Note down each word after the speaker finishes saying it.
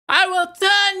will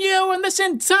turn you and this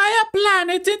entire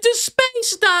planet into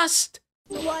space dust!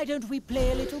 Why don't we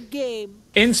play a little game?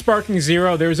 In Sparking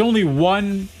Zero, there's only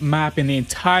one map in the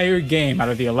entire game out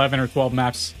of the 11 or 12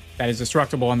 maps that is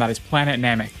destructible, and that is Planet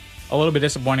Namek. A little bit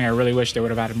disappointing. I really wish they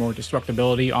would have added more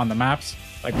destructibility on the maps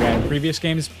like we had in previous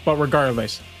games, but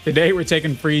regardless, today we're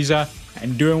taking Frieza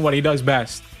and doing what he does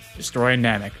best, destroying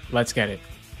Namek. Let's get it.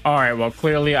 Alright, well,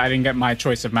 clearly I didn't get my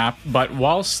choice of map, but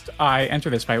whilst I enter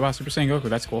this fight, wow, Super Saiyan Goku,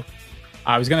 that's cool.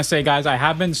 I was gonna say, guys, I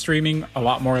have been streaming a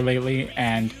lot more lately,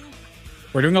 and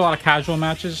we're doing a lot of casual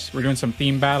matches. We're doing some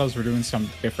theme battles. We're doing some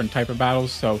different type of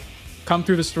battles. So come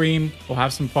through the stream. We'll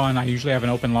have some fun. I usually have an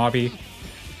open lobby.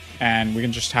 And we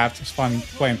can just have some fun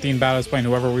playing theme battles, playing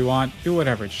whoever we want. Do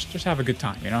whatever. Just have a good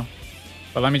time, you know?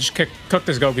 But let me just cook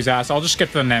this Goku's ass. I'll just skip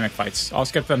to the Namek fights. I'll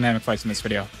skip to the Namek fights in this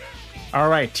video.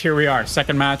 Alright, here we are.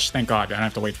 Second match. Thank God. I don't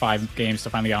have to wait 5 games to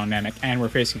finally get on Namek. And we're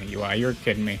facing a UI. You're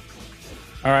kidding me.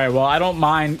 Alright, well, I don't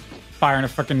mind firing a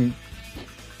freaking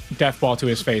death ball to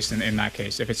his face in that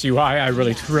case. If it's UI, I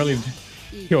really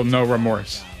feel no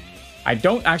remorse. I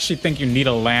don't actually think you need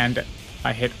to land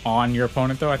a hit on your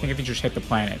opponent, though. I think if you just hit the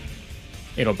planet,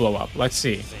 it'll blow up. Let's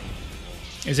see.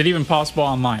 Is it even possible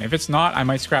online? If it's not, I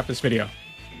might scrap this video.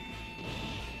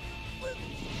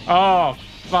 Oh,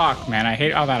 fuck, man. I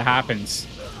hate how that happens.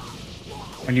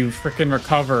 When you freaking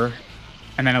recover,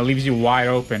 and then it leaves you wide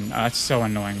open. That's so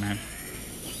annoying, man.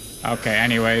 Okay,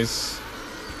 anyways.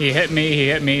 He hit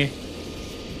me.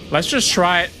 Let's just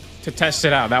try it to test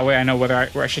it out. That way I know whether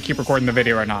I should keep recording the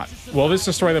video or not. Will this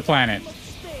destroy the planet?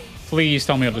 Please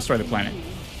tell me it'll destroy the planet.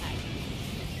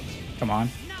 Come on.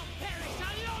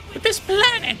 But this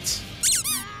planet!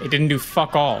 It didn't do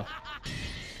fuck all.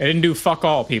 It didn't do fuck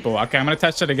all, people. Okay, I'm gonna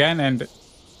test it again, and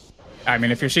I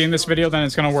mean, if you're seeing this video, then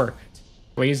it's gonna work.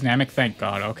 Please, Namek, thank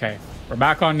God. Okay, we're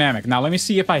back on Namek. Now let me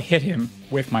see if I hit him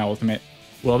with my ultimate.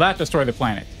 Will that destroy the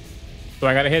planet? Do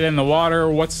I gotta hit it in the water?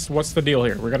 What's the deal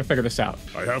here? We gotta figure this out.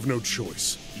 I have no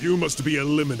choice. You must be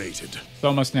eliminated.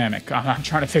 So must Namek. I'm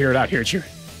trying to figure it out here, Cheer.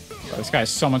 Oh, this guy has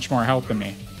so much more health than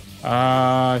me.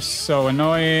 So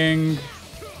annoying.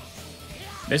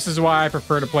 This is why I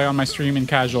prefer to play on my stream in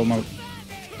casual mode.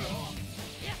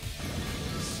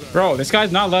 Bro, this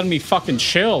guy's not letting me fucking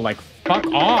chill. Like, fuck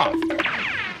off.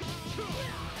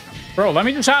 Bro, let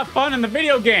me just have fun in the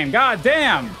video game. God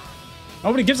damn.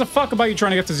 Nobody gives a fuck about you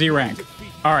trying to get to Z rank.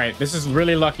 Alright, this is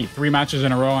really lucky. 3 matches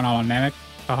in a row and I'm on Namek.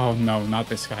 Oh no, not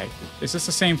this guy. Is this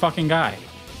the same fucking guy?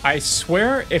 I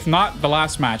swear, if not the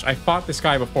last match, I fought this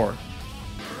guy before.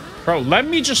 Bro, let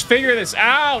me just figure this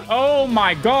out. Oh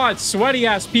my God, sweaty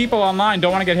ass people online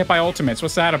don't want to get hit by ultimates.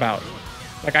 What's that about?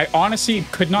 Like, I honestly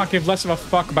could not give less of a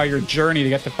fuck about your journey to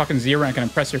get to fucking Z rank and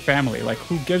impress your family. Like,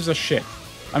 who gives a shit?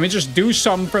 Let me just do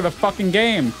something for the fucking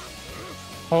game.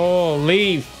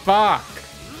 Holy fuck.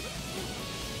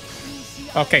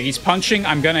 Okay, he's punching.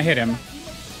 I'm gonna hit him.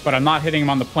 But I'm not hitting him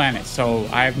on the planet, so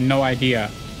I have no idea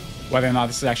whether or not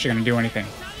this is actually gonna do anything.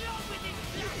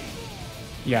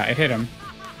 Yeah, it hit him.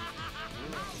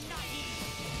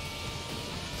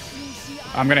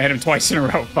 I'm gonna hit him twice in a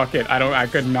row. Fuck it. I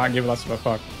could not give less of a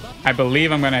fuck. I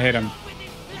believe I'm gonna hit him.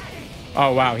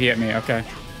 Oh, wow, he hit me. Okay.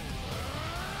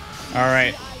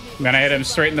 Alright. I'm gonna hit him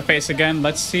straight in the face again.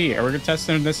 Let's see. We're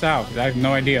testing this out. I have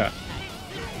no idea.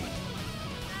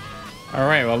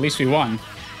 Alright, well, at least we won.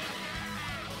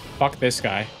 Fuck this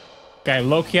guy. Okay,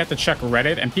 low-key have to check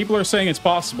Reddit, and people are saying it's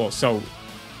possible, so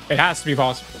it has to be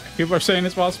possible. If people are saying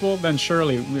it's possible, then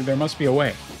surely there must be a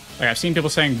way. Like, I've seen people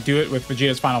saying do it with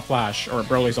Vegeta's Final Flash or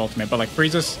Broly's ultimate, but like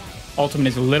Frieza's ultimate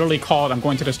is literally called I'm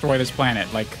going to destroy this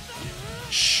planet. Like,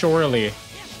 surely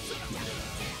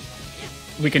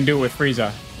we can do it with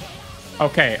Frieza.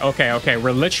 Okay,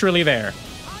 we're literally there.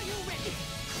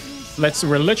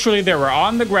 We're literally there. We're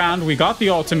on the ground. We got the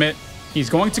ultimate. He's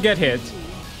going to get hit.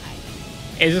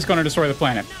 Is this going to destroy the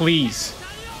planet? Please.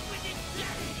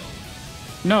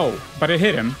 No, but it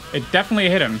hit him. It definitely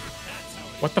hit him.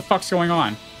 What the fuck's going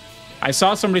on? I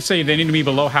saw somebody say they need to be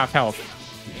below half health.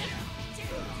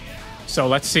 So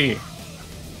let's see.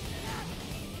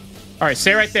 Alright,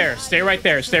 stay right there. Stay right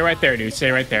there. Stay right there, dude.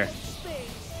 Stay right there.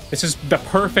 This is the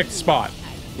perfect spot.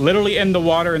 Literally in the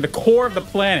water, in the core of the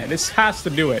planet. This has to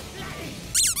do it.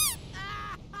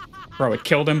 Bro, it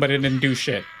killed him, but it didn't do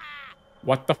shit.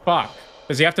 What the fuck?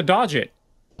 Does he have to dodge it?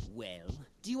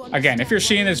 Again, if you're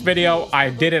seeing this video, I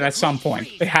did it at some point.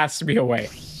 It has to be a way.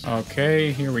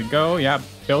 Okay, here we go. Yeah,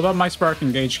 build up my spark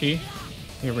engage key.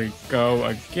 Here we go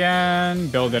again.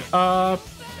 Build it up.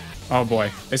 Oh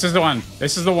boy. This is the one.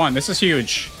 This is the one. This is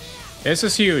huge. This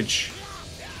is huge.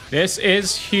 This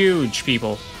is huge,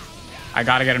 people. I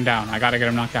gotta get him down. I gotta get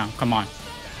him knocked down. Come on.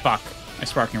 Fuck. My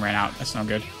sparking ran out. That's no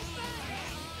good.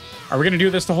 Are we gonna do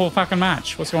this the whole fucking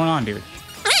match? What's going on, dude?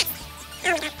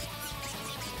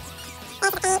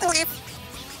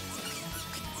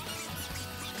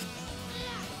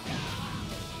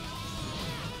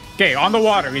 Okay, on the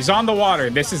water. He's on the water.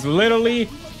 This is literally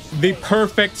the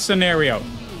perfect scenario.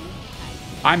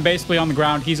 I'm basically on the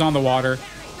ground. He's on the water.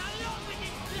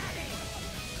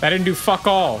 That didn't do fuck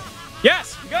all.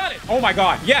 Yes, you got it. Oh my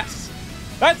god, yes.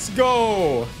 Let's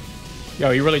go.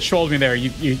 Yo, you really trolled me there. You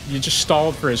just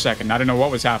stalled for a second. I don't know what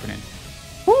was happening.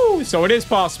 Woo, so it is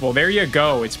possible. There you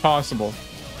go. It's possible.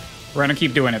 We're gonna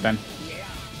keep doing it then.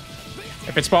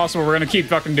 If it's possible, we're gonna keep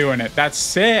fucking doing it. That's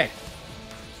sick.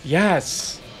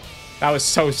 Yes. That was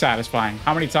so satisfying.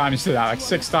 How many times did that? Like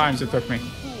 6 times it took me.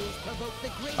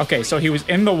 Okay, so he was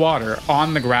in the water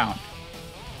on the ground.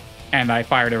 And I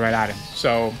fired it right at him.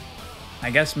 So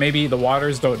I guess maybe the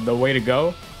water's the way to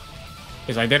go.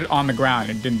 Because I did it on the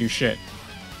ground and it didn't do shit.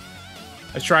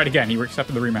 Let's try it again. He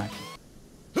accepted the rematch.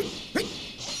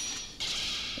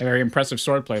 A very impressive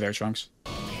swordplay there, Trunks.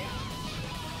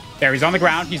 There, he's on the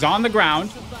ground. He's on the ground.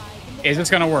 Is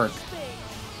this gonna work?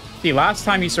 See, last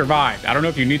time he survived. I don't know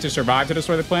if you need to survive to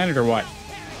destroy the planet or what.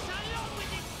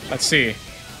 Let's see.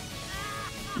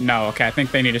 No, okay, I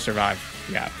think they need to survive.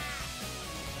 Yeah.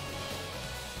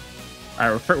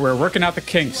 All right, we're working out the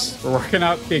kinks. We're working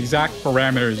out the exact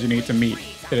parameters you need to meet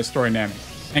to destroy Namek.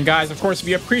 And guys, of course, if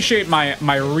you appreciate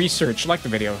my research, like the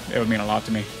video. It would mean a lot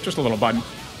to me. Just a little button.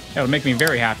 It would make me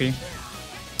very happy.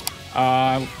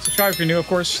 Subscribe if you're new, of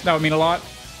course. That would mean a lot.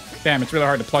 Damn, it's really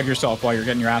hard to plug yourself while you're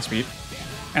getting your ass beat.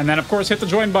 And then, of course, hit the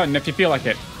join button if you feel like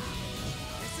it.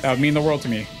 That would mean the world to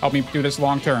me. Help me do this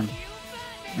long term.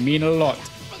 It would mean a lot.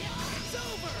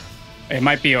 It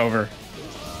might be over.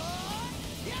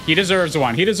 He deserves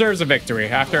one. He deserves a victory.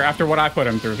 After what I put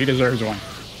him through, he deserves one.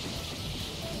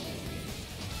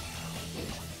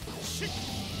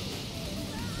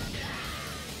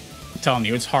 I'm telling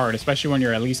you, it's hard. Especially when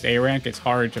you're at least A rank, it's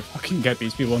hard to fucking get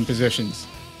these people in positions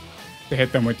to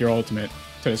hit them with your ultimate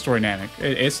to destroy Namek.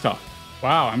 It's tough.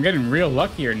 Wow, I'm getting real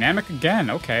lucky here. Namek again.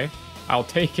 Okay, I'll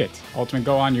take it. Ultimate,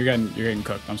 go on. You're getting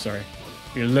cooked. I'm sorry.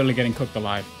 You're literally getting cooked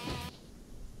alive.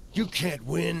 You can't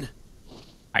win.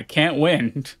 I can't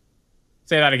win.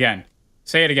 Say that again.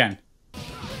 Say it again.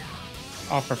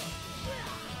 Oh, for...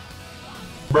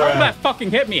 How did that fucking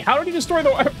hit me? How did he destroy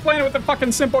the planet with a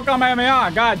fucking simple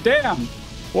Kamehameha? God damn.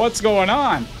 What's going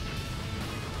on?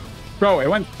 Bro, it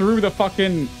went through the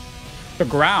fucking... the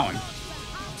ground.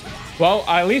 Well,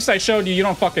 at least I showed you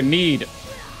don't fucking need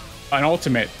an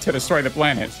ultimate to destroy the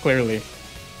planet, clearly.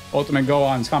 Ultimate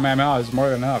Gohan's Kamehameha is more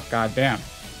than enough, god damn.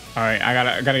 Alright,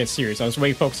 I gotta get serious. I was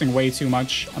focusing way too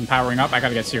much on powering up. I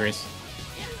gotta get serious.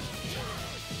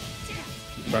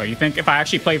 Bro, you think if I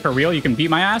actually play for real, you can beat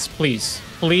my ass? Please.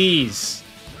 Please.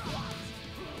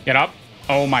 Get up.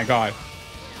 Oh my god.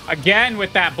 Again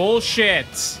with that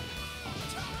bullshit.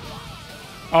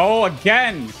 Oh,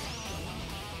 again.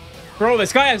 Bro,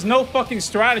 this guy has no fucking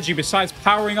strategy besides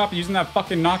powering up and using that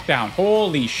fucking knockdown.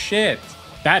 Holy shit.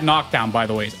 That knockdown, by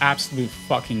the way, is absolute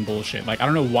fucking bullshit. Like, I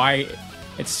don't know why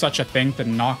it's such a thing to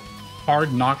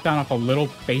hard knockdown off a little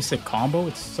basic combo.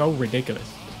 It's so ridiculous.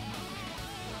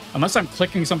 Unless I'm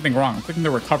clicking something wrong. I'm clicking the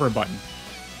recover button.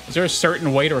 Is there a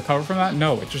certain way to recover from that?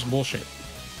 No, it's just bullshit.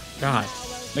 God,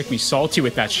 make me salty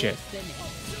with that shit.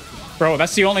 Bro,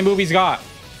 that's the only move he's got.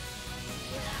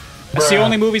 That's the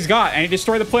only move he's got, and he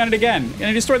destroyed the planet again. And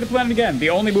he destroyed the planet again. The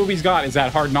only move he's got is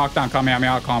that hard knockdown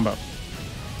Kamehameha combo.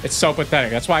 It's so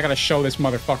pathetic. That's why I gotta show this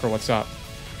motherfucker what's up.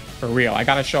 For real, I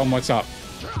gotta show him what's up.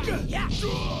 Go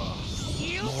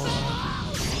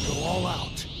all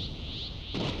out.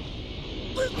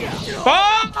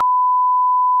 Oh!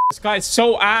 This guy's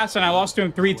so ass, and I lost to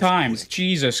him 3 times.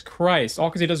 Jesus Christ. All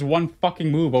because he does one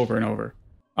fucking move over and over.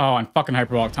 Oh, and fucking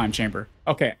hyperbolic time chamber.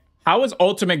 Okay. How is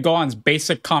Ultimate Gohan's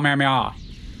basic Kamehameha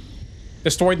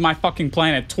destroyed my fucking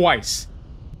planet twice,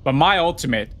 but my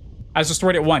ultimate has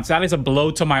destroyed it once? That is a blow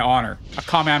to my honor. A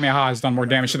Kamehameha has done more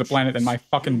damage to the planet than my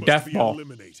fucking death ball.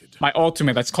 My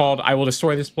ultimate that's called I will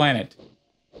destroy this planet.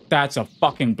 That's a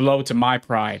fucking blow to my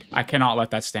pride. I cannot let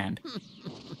that stand.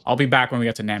 I'll be back when we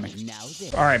get to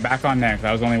Namek. Alright, back on Namek.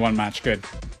 That was only one match. Good.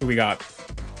 Who we got?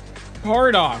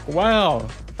 Hardock. Well,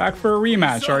 back for a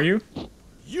rematch, are you?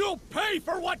 You'll pay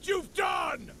for what you've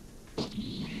done!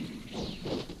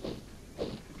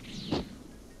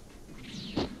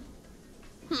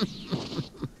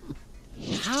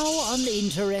 How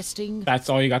uninteresting. That's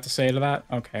all you got to say to that?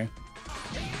 Okay.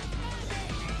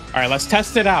 Alright, let's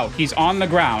test it out. He's on the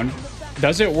ground.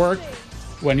 Does it work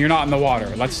when you're not in the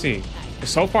water? Let's see.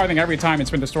 So far, I think every time it's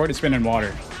been destroyed, it's been in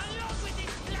water.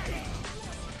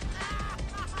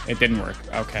 It didn't work.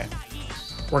 Okay.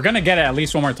 We're gonna get it at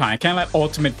least one more time. I can't let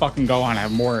Ultimate fucking Gohan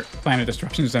have more planet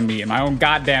destructions than me in my own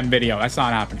goddamn video. That's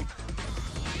not happening.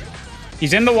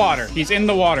 He's in the water. He's in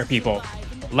the water, people.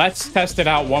 Let's test it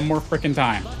out one more freaking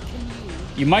time.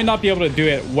 You might not be able to do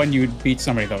it when you beat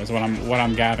somebody, though, is what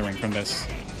I'm gathering from this.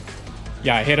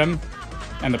 Yeah, I hit him,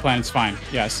 and the planet's fine.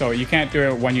 Yeah, so you can't do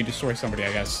it when you destroy somebody,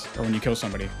 I guess, or when you kill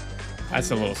somebody. That's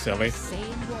a little silly.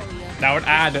 That would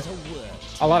add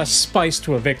a lot of spice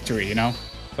to a victory, you know?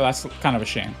 So that's kind of a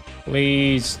shame.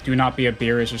 Please do not be a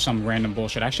Beerus or some random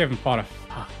bullshit. I actually haven't fought a...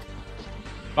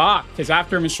 Fuck! His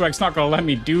after him strike's not gonna let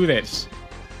me do this.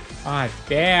 God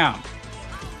damn.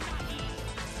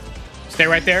 Stay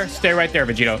right there. Stay right there,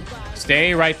 Vegito.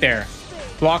 Stay right there.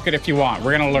 Block it if you want.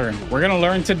 We're gonna learn. We're gonna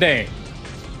learn today.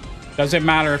 Doesn't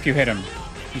matter if you hit him.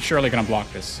 He's surely gonna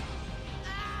block this.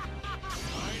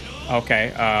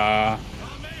 Okay,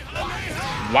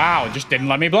 wow, just didn't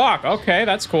let me block. Okay,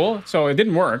 that's cool. So it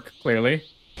didn't work, clearly.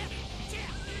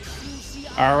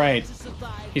 Alright.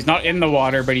 He's not in the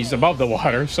water, but he's above the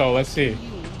water, so let's see.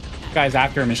 Guy's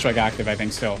after him is strike active, I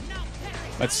think, still.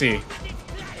 Let's see.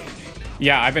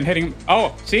 Yeah, I've been hitting...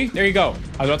 Oh, see? There you go.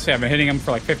 I was about to say, I've been hitting him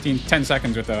for like 10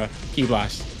 seconds with a Ki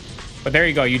Blast. But there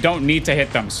you go. You don't need to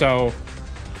hit them, so...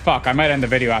 Fuck, I might end the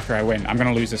video after I win. I'm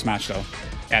gonna lose this match, though.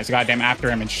 Yeah, it's a goddamn after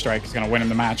image strike. He's gonna win him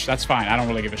the match. That's fine. I don't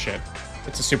really give a shit.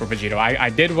 It's a Super Vegito. I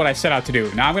did what I set out to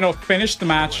do. Now I'm gonna finish the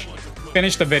match,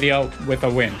 finish the video with a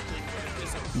win.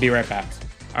 Be right back.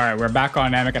 All right, we're back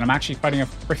on Namek, and I'm actually fighting a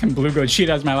freaking Blue Gogeta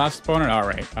as my last opponent. All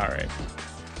right, all right,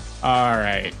 all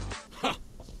right. Huh.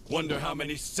 Wonder how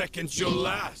many seconds you'll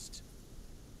last.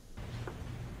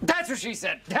 That's what she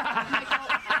said.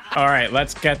 All right,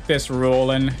 let's get this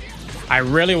rolling. I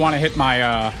really want to hit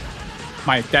my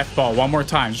my death ball one more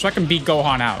time, just so I can beat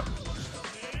Gohan out.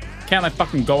 Can't let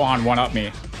fucking Gohan one-up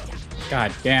me.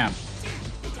 God damn.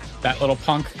 That little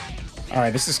punk. All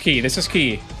right, this is key. This is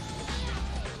key.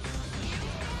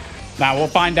 Now we'll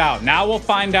find out. Now we'll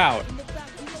find out.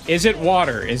 Is it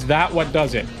water? Is that what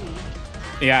does it?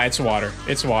 Yeah, it's water.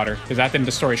 It's water, because that didn't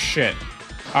destroy shit.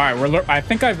 All right, I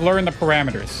think I've learned the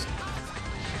parameters.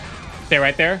 Stay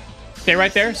right there. Stay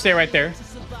right there. Stay right there.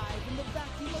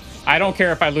 I don't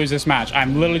care if I lose this match.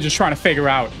 I'm literally just trying to figure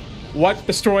out what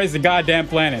destroys the goddamn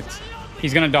planet.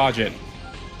 He's gonna dodge it.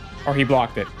 Or he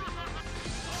blocked it.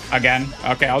 Again.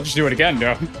 Okay, I'll just do it again,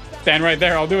 dude. Stand right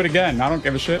there. I'll do it again. I don't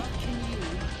give a shit.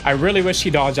 I really wish he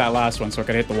dodged that last one so I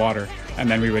could hit the water. And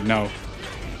then we would know.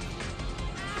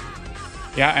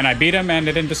 Yeah, and I beat him and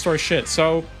it didn't destroy shit.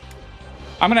 So,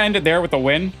 I'm gonna end it there with a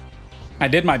win. I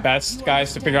did my best,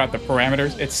 guys, to figure out the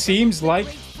parameters. It seems like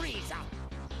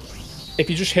if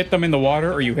you just hit them in the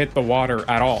water or you hit the water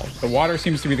at all. The water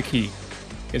seems to be the key.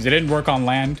 Because it didn't work on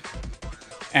land.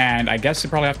 And I guess you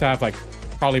probably have to have, like,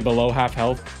 probably below half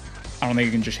health. I don't think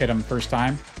you can just hit them first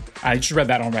time. I just read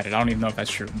that on Reddit. I don't even know if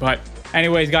that's true. But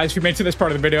anyways, guys, if you made it to this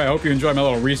part of the video, I hope you enjoyed my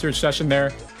little research session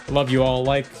there. Love you all.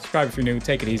 Like, subscribe if you're new.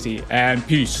 Take it easy. And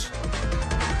peace.